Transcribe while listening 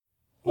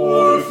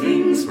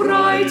things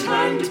bright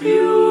and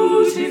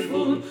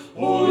beautiful,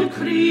 all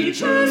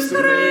creatures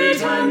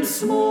great and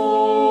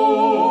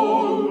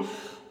small,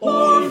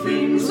 all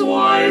things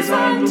wise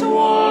and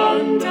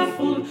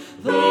wonderful,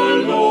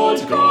 the Lord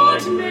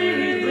God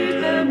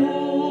made them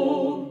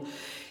all.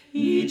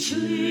 Each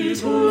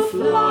little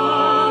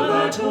flower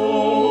that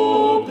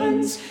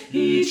opens,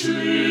 each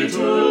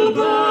little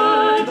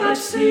bird that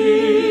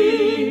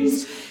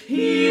sings,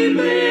 He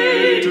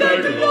made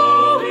the